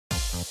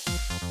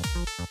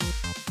Of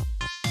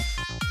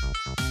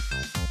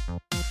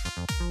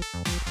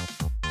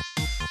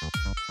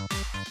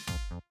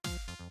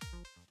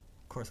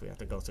course we have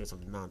to go through some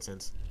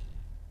nonsense.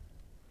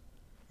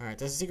 Alright,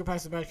 there's a secret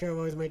passage back here. I've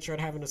always made sure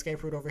to have an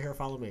escape route over here.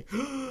 Follow me.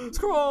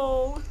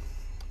 Scroll!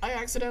 I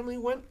accidentally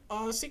went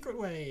a secret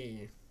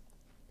way.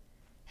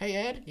 Hey,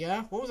 Ed?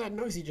 Yeah? What was that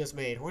noise you just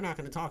made? We're not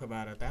going to talk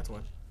about it. That's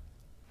what.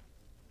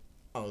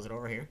 Oh, is it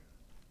over here?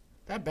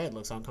 That bed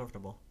looks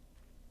uncomfortable.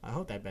 I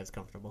hope that bed's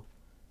comfortable.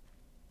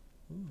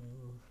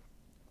 Ooh.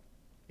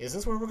 Is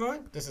this where we're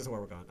going? This is where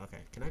we're going. Okay.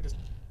 Can I just...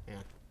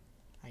 Yeah.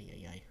 Ay,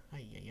 ay, ay.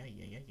 Ay, ay, ay,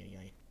 ay, ay,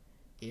 ay.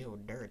 Ew,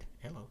 dirt.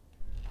 Hello.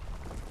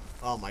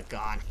 Oh, my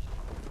God.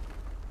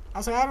 I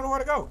was like, I don't know where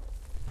to go.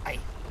 Ay.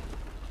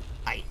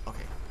 Ay.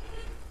 Okay.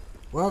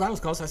 Well, that was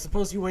close. I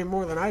suppose you weigh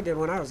more than I did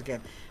when I was a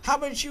kid. How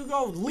about you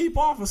go leap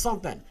off of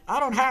something? I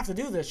don't have to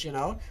do this, you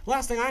know.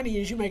 Last thing I need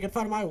is you making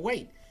fun of my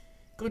weight.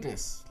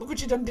 Goodness. Look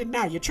what you done did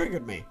now. You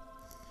triggered me.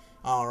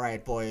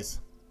 Alright, boys.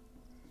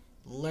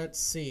 Let's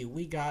see.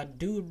 We got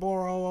Dude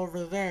Boro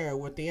over there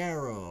with the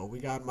arrow. We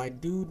got my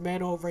Dude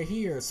Men over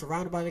here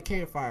surrounded by the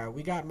campfire.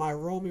 We got my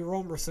Romy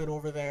Romerson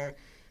over there.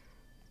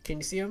 Can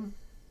you see him?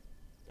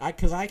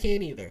 Because I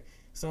can't either.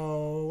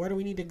 So, where do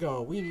we need to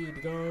go? We need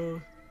to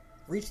go...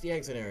 reach the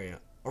exit area.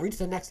 Or reach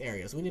the next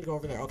area. So we need to go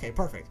over there. Okay,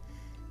 perfect.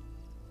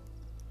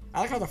 I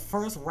like how the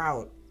first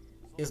route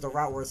is the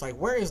route where it's like,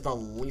 where is the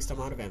least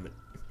amount of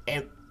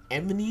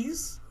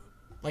enemies?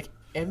 Like,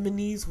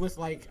 enemies with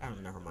like... I don't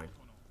know, never mind.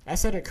 I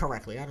said it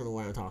correctly. I don't know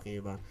what I'm talking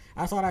about.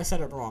 I thought I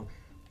said it wrong.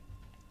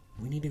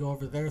 We need to go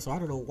over there, so I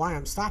don't know why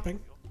I'm stopping.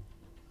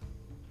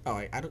 Oh,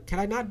 wait. Can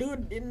I not do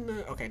it in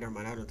the... Okay, never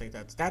mind. I don't think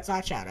that's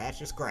not shadow. That's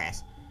just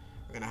grass.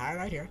 We're gonna hide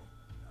right here.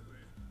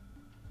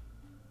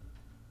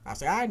 I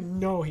say, I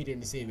know he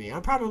didn't see me.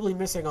 I'm probably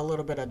missing a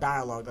little bit of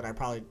dialogue that I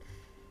probably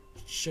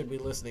should be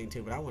listening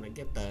to, but I want to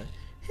get the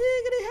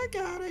higgity heck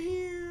out of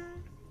here.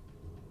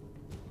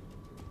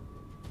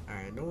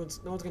 Alright, no one's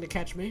gonna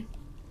catch me.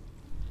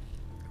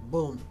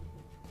 Boom.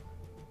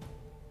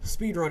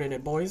 Speed running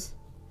it, boys.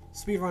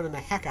 Speed running the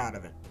heck out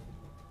of it.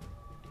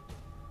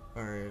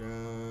 Alright,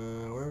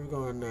 where are we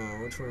going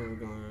now? Which way are we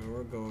going?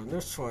 We're going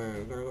this way.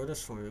 We're gonna go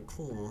this way.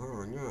 Cool,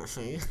 huh? Yeah,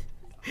 see?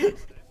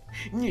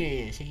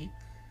 Yeah, see?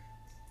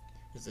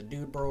 There's a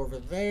Dude Bro over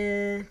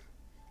there.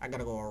 I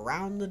gotta go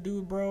around the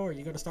Dude Bro. Are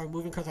you gonna start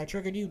moving because I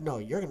triggered you? No,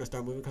 you're gonna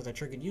start moving because I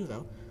triggered you,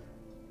 though.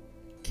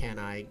 Can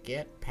I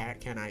get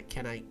Pat? Can I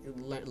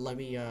let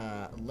me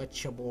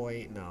let your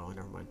boy? No,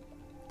 never mind.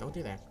 Don't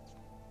do that.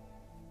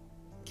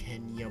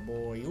 Can ya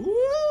boy?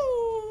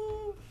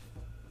 Woo!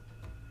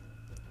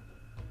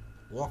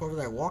 Walk over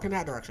there. Walk in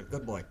that direction.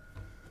 Good boy.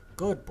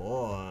 Good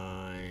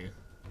boy.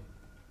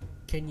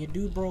 Can you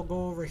Dude Bro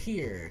go over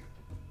here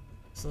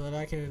so that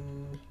I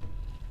can?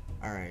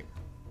 Alright.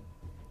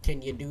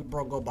 Can you Dude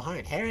Bro go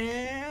behind?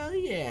 Hell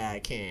yeah, I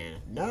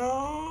can.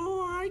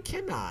 No, I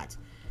cannot.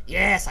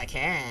 Yes, I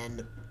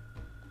can.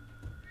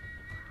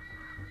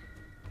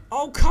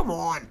 Oh, come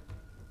on.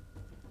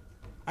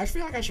 I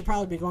feel like I should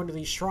probably be going to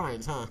these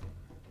shrines, huh?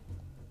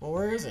 Well,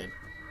 where is it?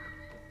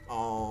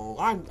 Oh,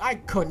 I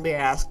couldn't be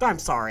asked. I'm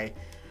sorry.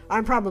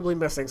 I'm probably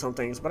missing some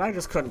things, but I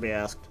just couldn't be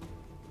asked.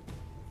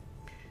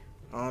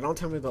 Oh, don't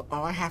tell me the...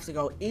 Oh, I have to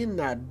go in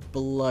that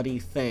bloody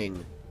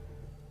thing.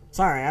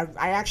 Sorry,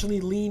 I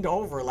actually leaned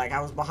over like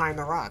I was behind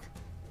the rock.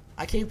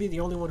 I can't be the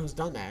only one who's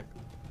done that.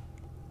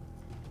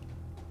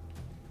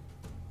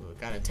 We've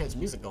got intense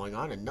music going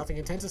on and nothing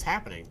intense is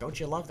happening. Don't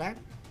you love that?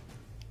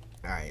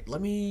 Alright, let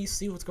me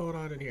see what's going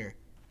on in here.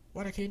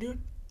 What, I can't do it?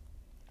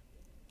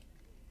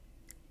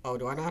 Oh,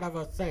 do I not have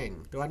a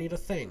thing? Do I need a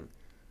thing?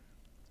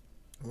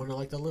 One of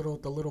like the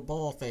little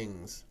ball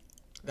things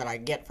that I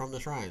get from the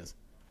shrines.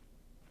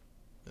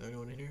 Is there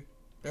anyone in here?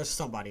 There's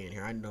somebody in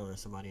here. I know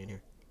there's somebody in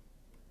here.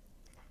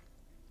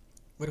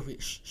 What if we...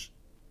 Shh.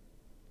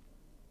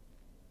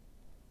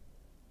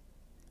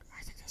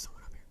 I think there's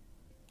someone up here.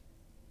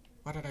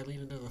 Why did I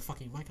lean into the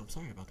fucking mic? I'm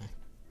sorry about that.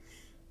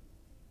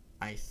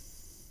 I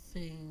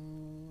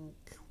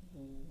think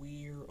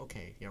we're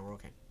okay. Yeah, we're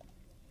okay.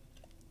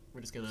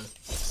 We're just gonna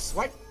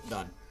swipe.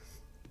 Done.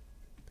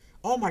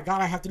 Oh my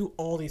god, I have to do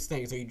all these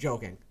things. Are you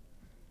joking?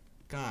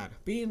 God,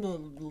 being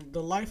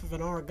the life of an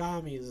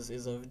Aragami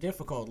is a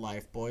difficult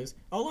life, boys.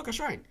 Oh, look, a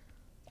shrine.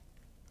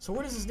 So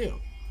what does this do?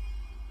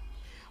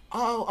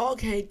 Oh,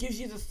 okay, it gives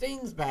you the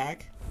things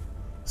back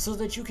so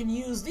that you can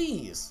use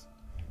these.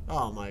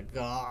 Oh my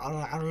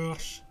god.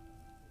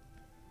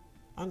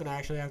 I'm gonna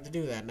actually have to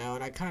do that now,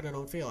 and I kinda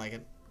don't feel like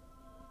it.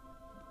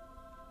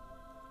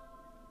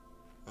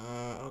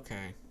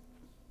 Okay.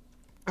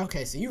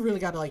 Okay, so you really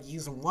gotta, like,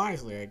 use them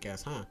wisely, I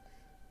guess, huh?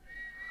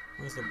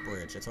 Where's the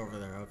bridge? It's over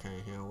there.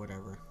 Okay, yeah,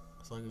 whatever.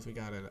 As long as we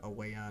got a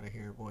way out of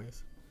here,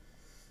 boys.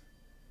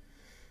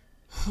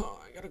 Oh,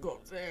 I gotta go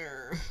up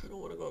there. I don't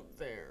wanna go up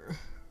there.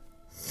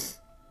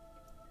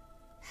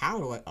 How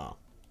do I... Oh.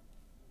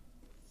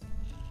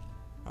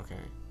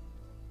 Okay.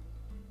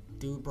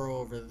 Dude Bro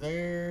over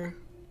there.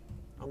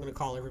 I'm gonna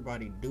call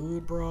everybody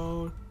Dude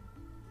Bro.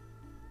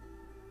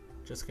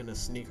 Just gonna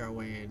sneak our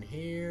way in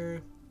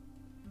here.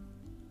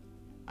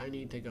 I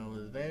need to go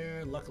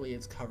there. Luckily,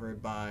 it's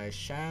covered by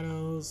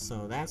shadows,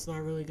 so that's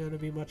not really going to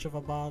be much of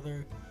a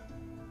bother.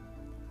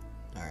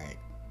 Alright.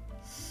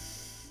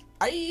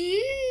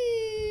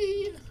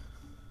 Aye!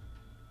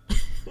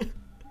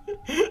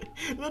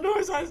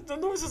 the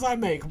noises I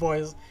make,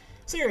 boys.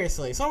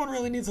 Seriously, someone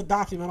really needs to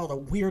document all the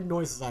weird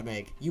noises I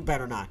make. You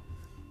better not.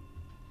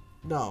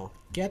 No.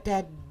 Get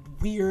that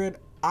weird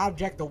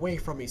object away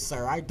from me,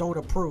 sir. I don't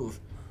approve.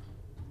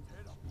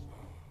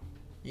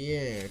 Yeah,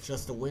 it's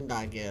just the wind,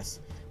 I guess.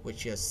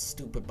 With your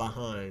stupid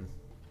behind.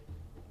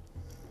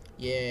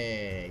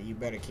 Yeah, you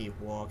better keep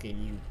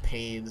walking, you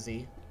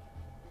pansy.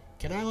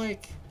 Can I,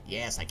 like...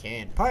 Yes, I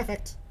can.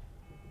 Perfect!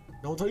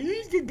 Don't tell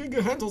you.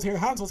 Hansel's here,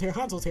 Hansel's here,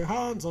 Hansel's here,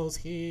 Hansel's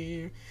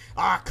here.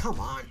 Ah,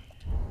 come on.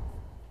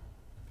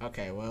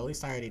 Okay, well, at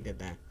least I already did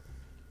that.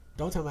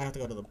 Don't tell me I have to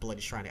go to the bloody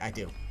shrine. I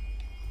do.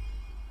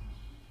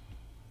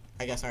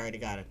 I guess I already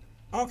got it.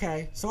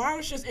 Okay, so I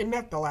was just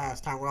inept the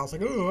last time where I was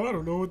like, oh, I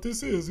don't know what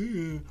this is.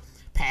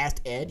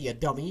 Past Ed, you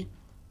dummy.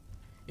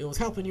 It was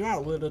helping you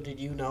out, little did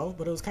you know,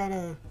 but it was kind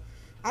of...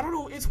 I don't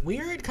know, it's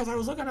weird, because I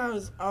was looking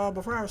at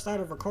before I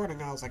started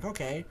recording, I was like,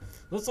 okay,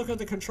 let's look at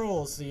the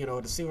controls, you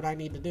know, to see what I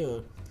need to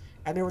do.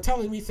 And they were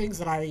telling me things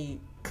that I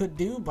could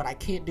do, but I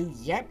can't do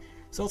yet.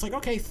 So it's like,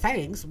 okay,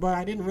 thanks, but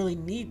I didn't really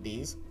need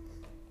these.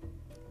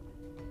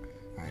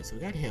 Alright, so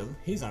we got him.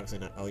 He's obviously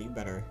not... Oh, you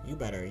better.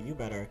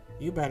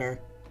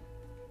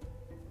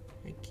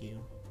 Thank you.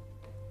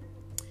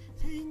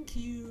 Thank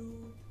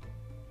you.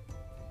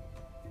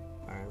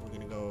 Alright, we're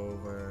gonna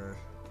go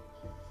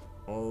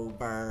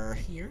over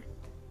here.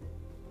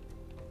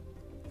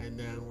 And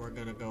then we're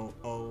gonna go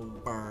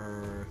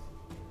over...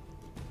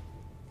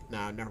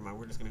 Nah, never mind.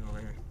 We're just gonna go over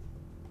here.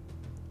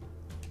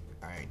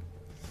 Alright.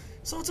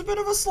 So it's a bit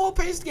of a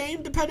slow-paced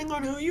game, depending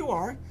on who you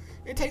are.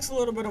 It takes a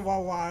little bit of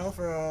a while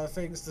for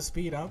things to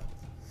speed up.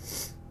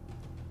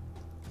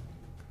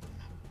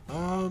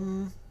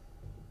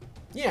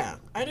 Yeah,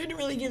 I didn't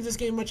really give this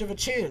game much of a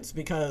chance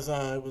because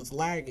it was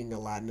lagging a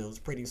lot and it was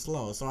pretty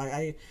slow. So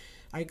I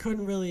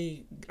couldn't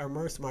really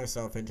immerse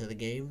myself into the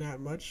game that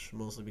much,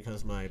 mostly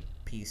because my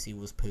PC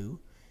was poo.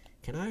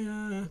 Can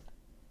I,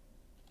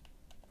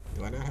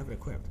 do I not have it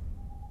equipped?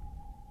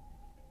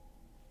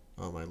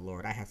 Oh my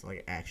lord, I have to,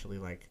 like, actually,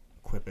 like,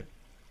 equip it.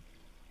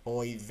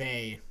 Oy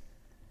vey.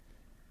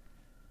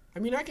 I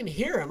mean, I can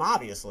hear him,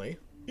 obviously.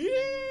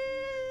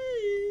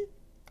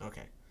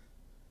 Okay.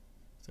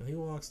 So he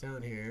walks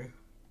down here.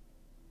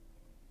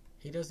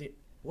 He does the...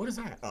 What is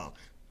that? Oh.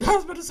 I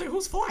was about to say,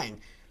 who's flying?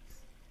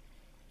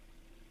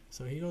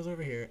 So he goes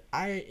over here.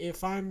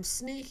 If I'm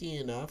sneaky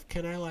enough,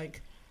 can I,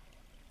 like,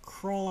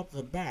 crawl up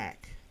the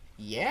back?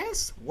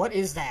 Yes? What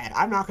is that?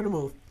 I'm not gonna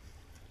move.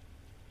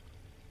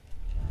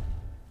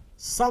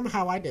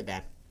 Somehow I did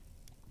that.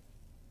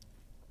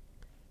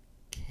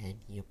 Can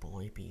your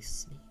boy be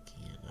sneaky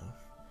enough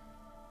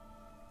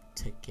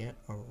to get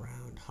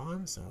around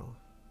Hanzo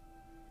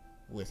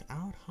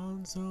without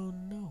Hanzo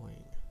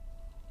knowing?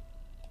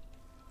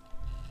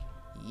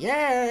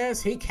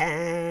 Yes, he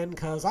can,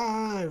 'cause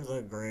I'm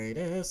the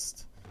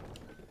greatest.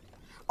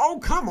 Oh,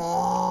 come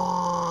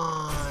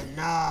on!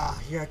 Nah,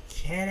 you're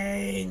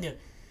kidding.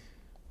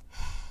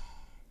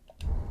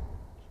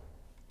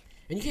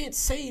 And you can't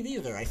save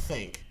either, I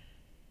think.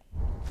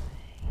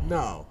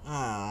 No.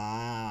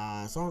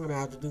 So I'm gonna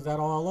have to do that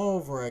all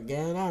over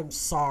again. I'm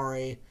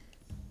sorry.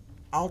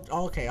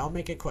 Okay, I'll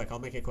make it quick. I'll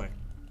make it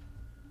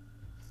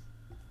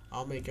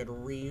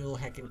real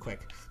heckin'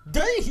 quick.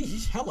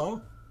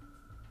 Hello.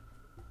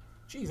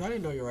 Jeez, I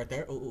didn't know you were right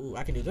there. Ooh,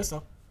 I can do this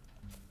though.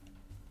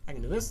 I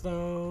can do this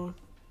though.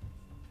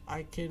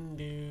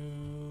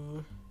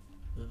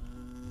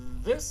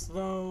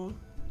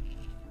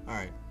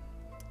 Alright.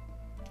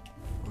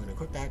 I'm gonna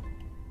equip that.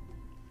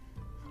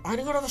 I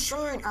didn't go to the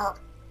shrine!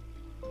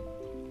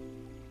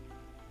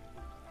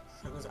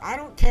 I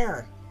don't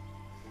care.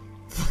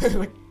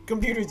 My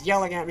computer's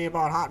yelling at me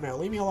about Hotmail.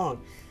 Leave me alone.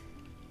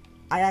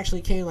 I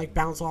actually can't, like,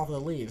 bounce off of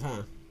the leaves,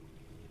 huh?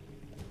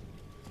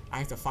 I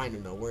have to find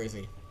him though. Where is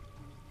he?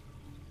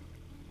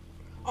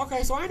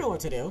 Okay, so I know what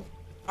to do.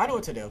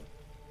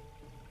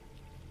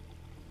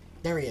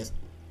 There he is.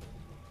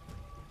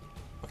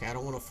 Okay, I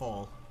don't want to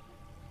fall.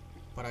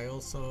 But I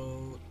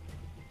also...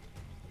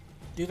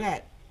 do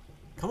that.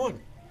 Come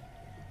on.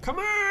 Come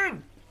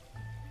on!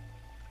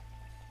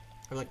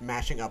 I'm like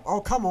mashing up.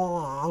 Oh, come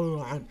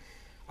on!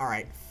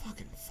 Alright,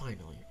 fucking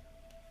finally.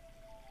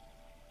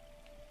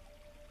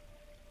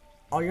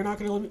 Oh, you're not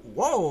gonna let me...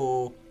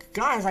 Whoa!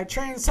 Guys, I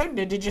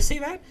transcended. Did you see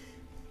that?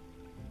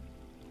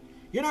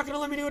 You're not gonna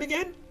let me do it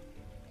again?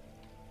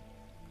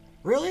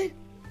 Really?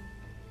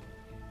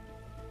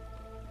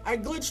 I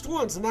glitched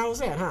once and that was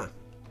it, huh?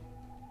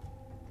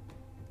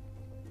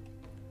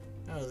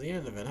 That was the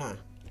end of it, huh?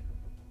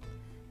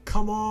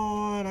 Come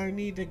on, I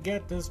need to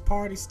get this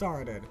party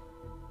started.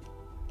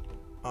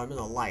 Oh, I'm in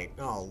the light.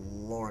 Oh,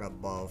 Lord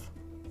above.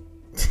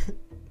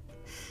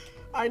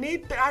 I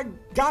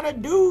gotta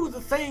do the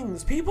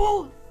things,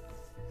 people!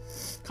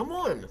 Come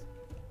on.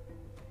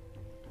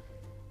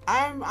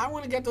 I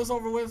want to get this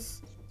over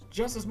with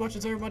just as much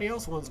as everybody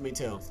else wants me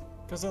to.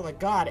 Because they're like,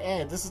 God,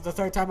 Ed, this is the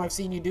third time I've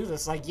seen you do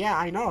this. Like, yeah,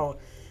 I know.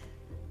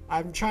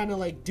 I'm trying to,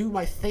 like, do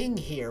my thing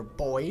here,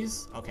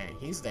 boys. Okay,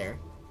 he's there.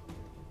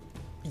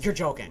 You're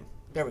joking.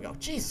 There we go.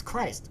 Jesus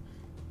Christ.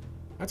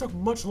 That took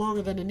much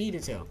longer than it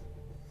needed to.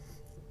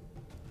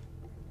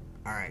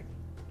 Alright.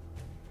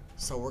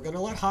 So we're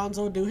gonna let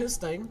Hanzo do his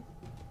thing.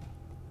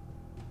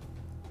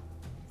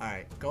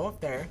 Alright, go up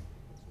there.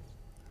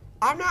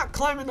 I'm not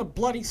climbing the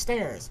bloody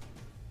stairs.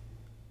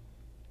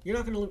 You're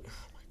not gonna lose.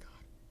 Oh my god.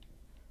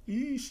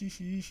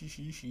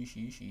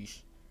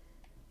 Eesh.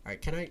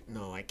 Alright, can I?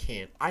 No, I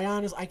can't.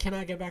 I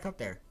cannot get back up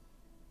there.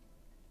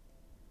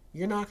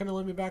 You're not gonna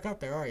let me back up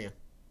there, are you?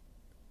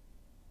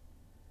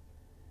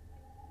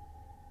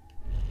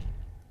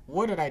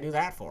 What did I do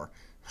that for?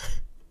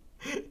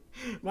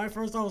 My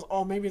first thought was,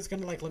 oh, maybe it's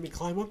gonna, like, let me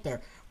climb up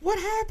there. What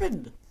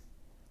happened?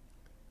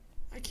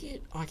 I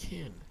can't. Oh, I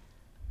can.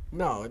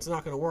 No, it's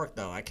not gonna work,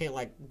 though. I can't,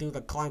 like, do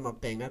the climb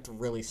up thing. That's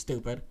really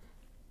stupid.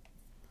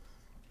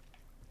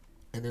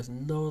 And there's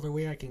no other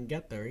way I can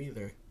get there,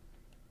 either.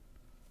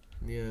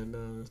 Yeah,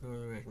 no, there's no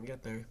other way I can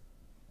get there.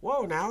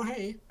 Whoa, now,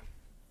 hey.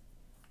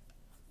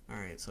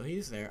 Alright, so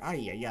he's there.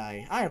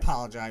 Ay. I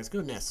apologize.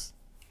 Goodness.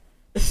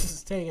 This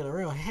is taking a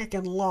real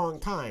heckin' long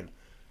time.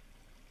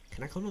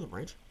 Can I climb on the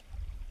branch?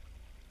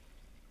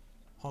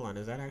 Hold on,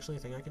 is that actually a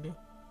thing I can do?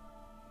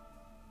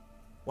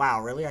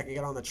 Wow, really? I can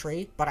get on the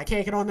tree? But I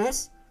can't get on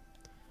this?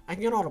 I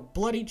can get on a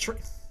bloody tree.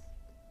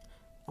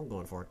 I'm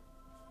going for it.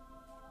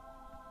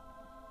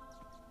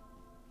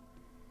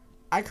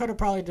 I could have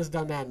probably just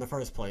done that in the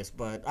first place,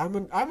 but I'm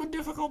a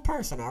difficult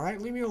person,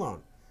 alright? Leave me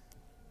alone.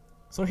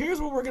 So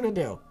here's what we're gonna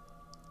do.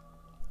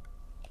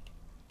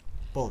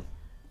 Boom.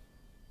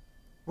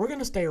 We're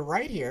gonna stay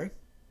right here.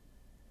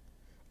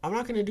 I'm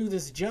not gonna do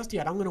this just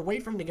yet. I'm gonna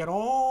wait for him to get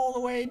all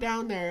the way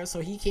down there so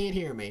he can't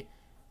hear me.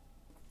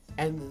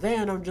 And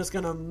then I'm just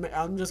gonna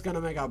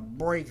make a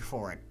break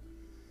for it.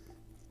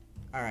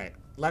 Alright.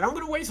 Like, I'm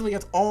gonna wait till he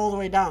gets all the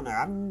way down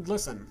there.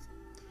 Listen.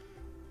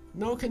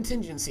 No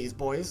contingencies,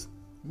 boys.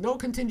 No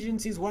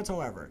contingencies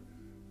whatsoever.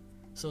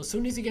 So as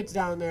soon as he gets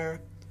down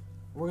there,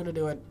 we're gonna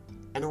do it,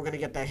 and we're gonna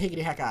get that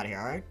higgity heck out of here,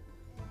 alright?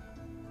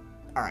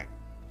 Alright.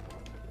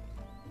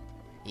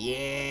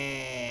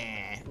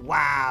 Yeah!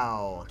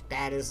 Wow!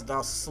 That is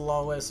the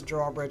slowest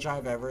drawbridge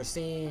I've ever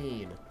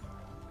seen.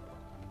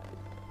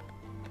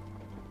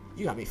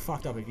 You got me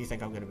fucked up if you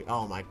think I'm gonna be...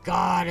 Oh my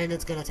god, and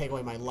it's gonna take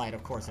away my light.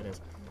 Of course it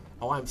is.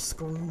 Oh, I'm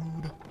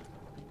screwed.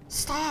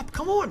 Stop!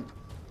 Come on!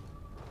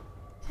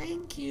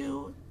 Thank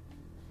you.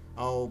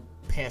 Oh,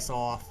 piss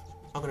off.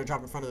 I'm gonna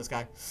drop in front of this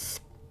guy.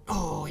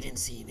 Oh, he didn't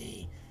see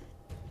me.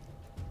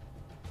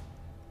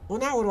 Well,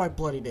 now what do I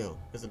bloody do?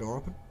 Is the door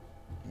open?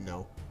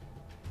 No.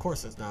 Of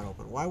course it's not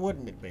open. Why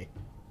wouldn't it be?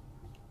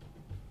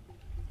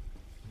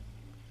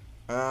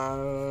 Can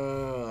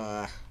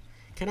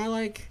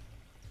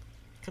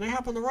I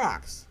hop on the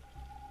rocks?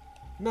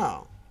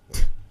 No.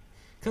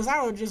 Because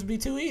that would just be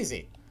too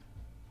easy.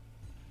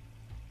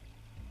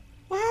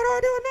 Well, how do I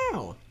do it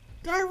now?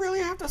 Do I really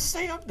have to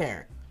stay up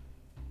there?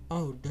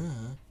 Oh,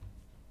 duh.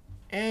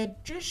 Ed,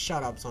 just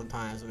shut up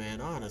sometimes,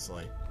 man,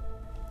 honestly.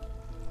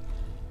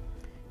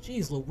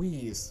 Jeez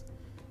Louise.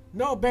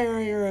 No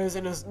barrier is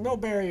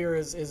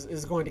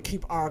going to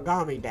keep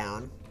Aragami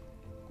down.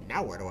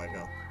 Now where do I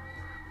go?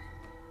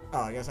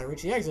 Oh, I guess I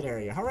reached the exit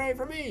area. Hooray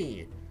for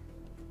me!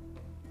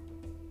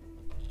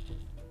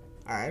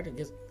 Alright, I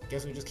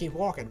guess we just keep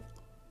walking.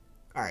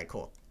 Alright,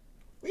 cool.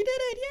 We did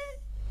it, yay!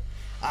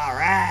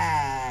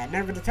 Alright!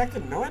 Never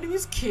detected, no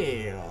enemies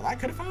killed. I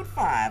could have found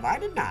 5, I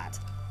did not.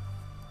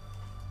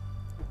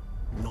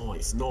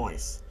 Nice,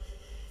 nice.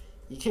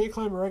 You can't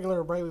climb a regular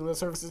or brightly lit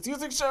surfaces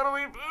using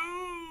shadowy...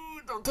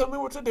 Ooh, don't tell me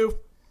what to do.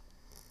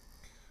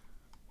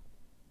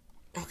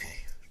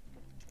 Okay.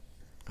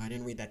 I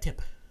didn't read that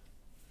tip.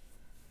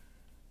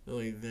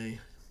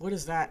 What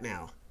is that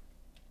now?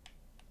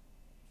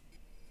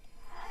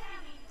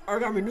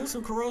 Aragami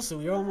Nusu Kurosu,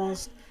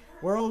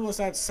 we're almost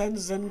at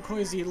Senzen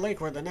Koizi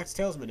Lake where the next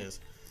talisman is.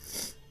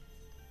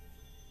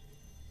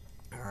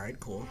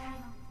 Alright, cool.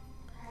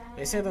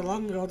 They say that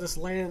long ago this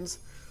land's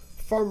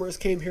farmers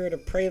came here to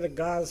pray the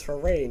gods for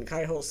rain.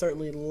 Kaiho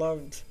certainly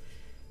loved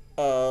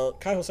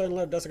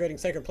desecrating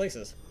sacred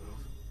places.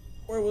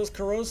 Where was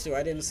Kurosu?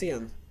 I didn't see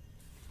him.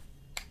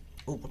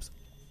 Oh, whoops.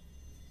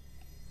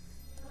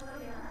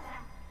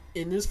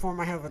 In this form,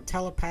 I have a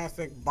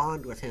telepathic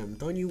bond with him.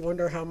 Don't you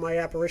wonder how my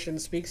apparition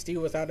speaks to you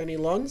without any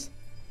lungs?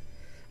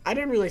 I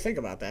didn't really think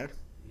about that.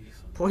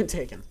 Point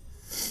taken.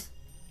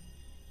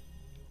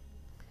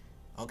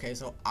 Okay,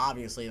 so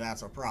obviously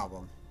that's a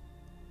problem.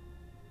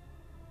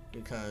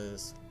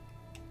 Because...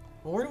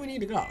 Well, where do we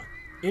need to go?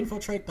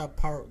 Infiltrate the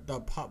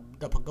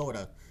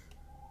pagoda.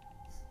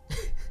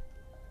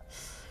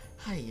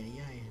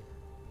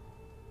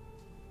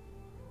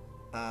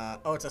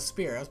 Oh, it's a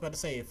spear. I was about to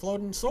say,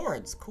 floating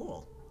swords.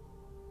 Cool.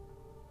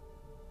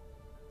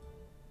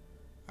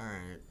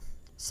 Alright.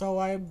 So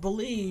I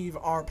believe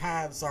our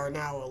paths are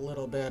now a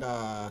little bit,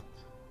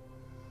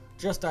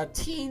 just a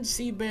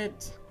teensy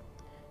bit,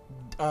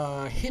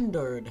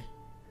 hindered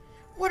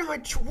What am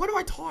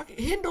I talking?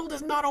 Hindled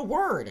is not a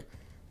word.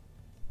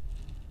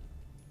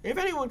 If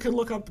anyone can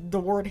look up the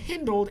word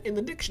hindled in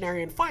the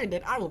dictionary and find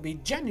it, I will be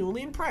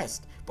genuinely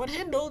impressed. But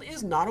hindled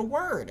is not a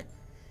word.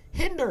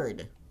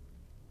 Hindered.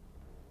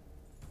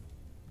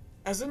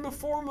 As in the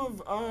form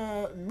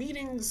of,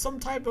 meeting some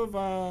type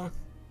of,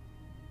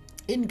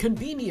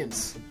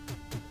 inconvenience.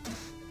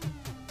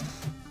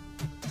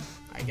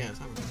 I guess,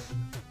 I don't know.